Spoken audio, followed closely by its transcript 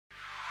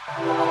When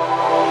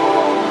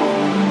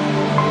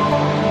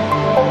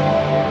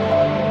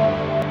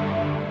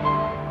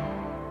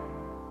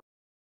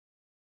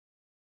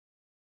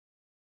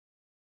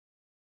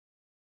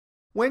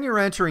you're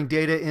entering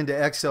data into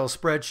Excel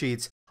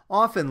spreadsheets,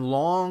 often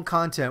long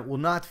content will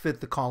not fit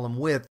the column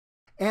width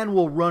and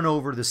will run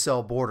over the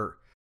cell border.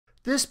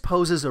 This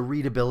poses a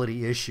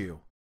readability issue.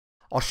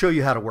 I'll show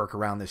you how to work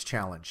around this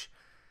challenge.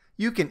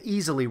 You can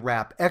easily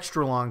wrap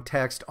extra long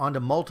text onto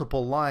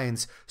multiple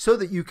lines so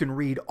that you can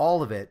read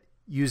all of it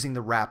using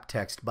the Wrap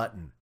Text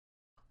button.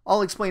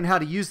 I'll explain how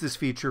to use this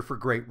feature for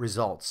great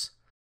results.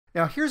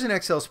 Now here's an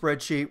Excel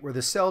spreadsheet where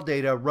the cell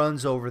data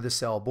runs over the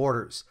cell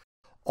borders.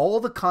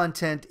 All the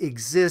content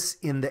exists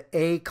in the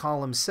A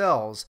column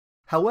cells,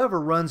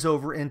 however runs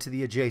over into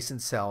the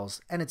adjacent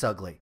cells, and it's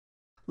ugly.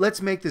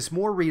 Let's make this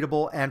more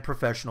readable and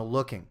professional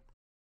looking.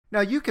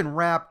 Now you can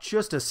wrap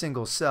just a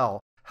single cell,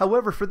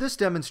 however for this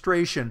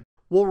demonstration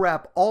we'll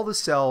wrap all the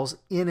cells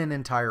in an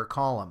entire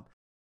column.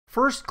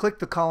 First, click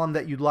the column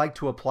that you'd like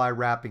to apply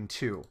wrapping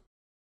to.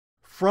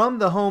 From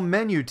the Home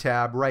menu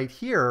tab right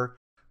here,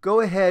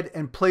 go ahead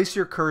and place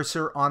your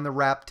cursor on the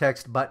Wrap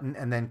Text button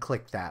and then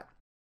click that.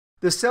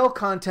 The cell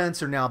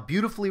contents are now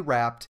beautifully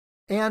wrapped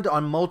and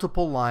on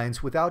multiple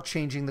lines without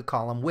changing the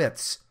column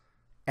widths.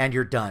 And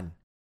you're done.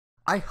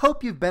 I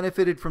hope you've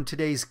benefited from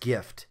today's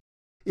gift.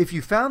 If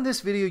you found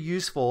this video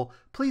useful,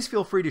 please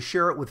feel free to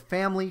share it with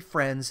family,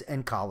 friends,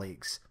 and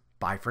colleagues.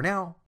 Bye for now.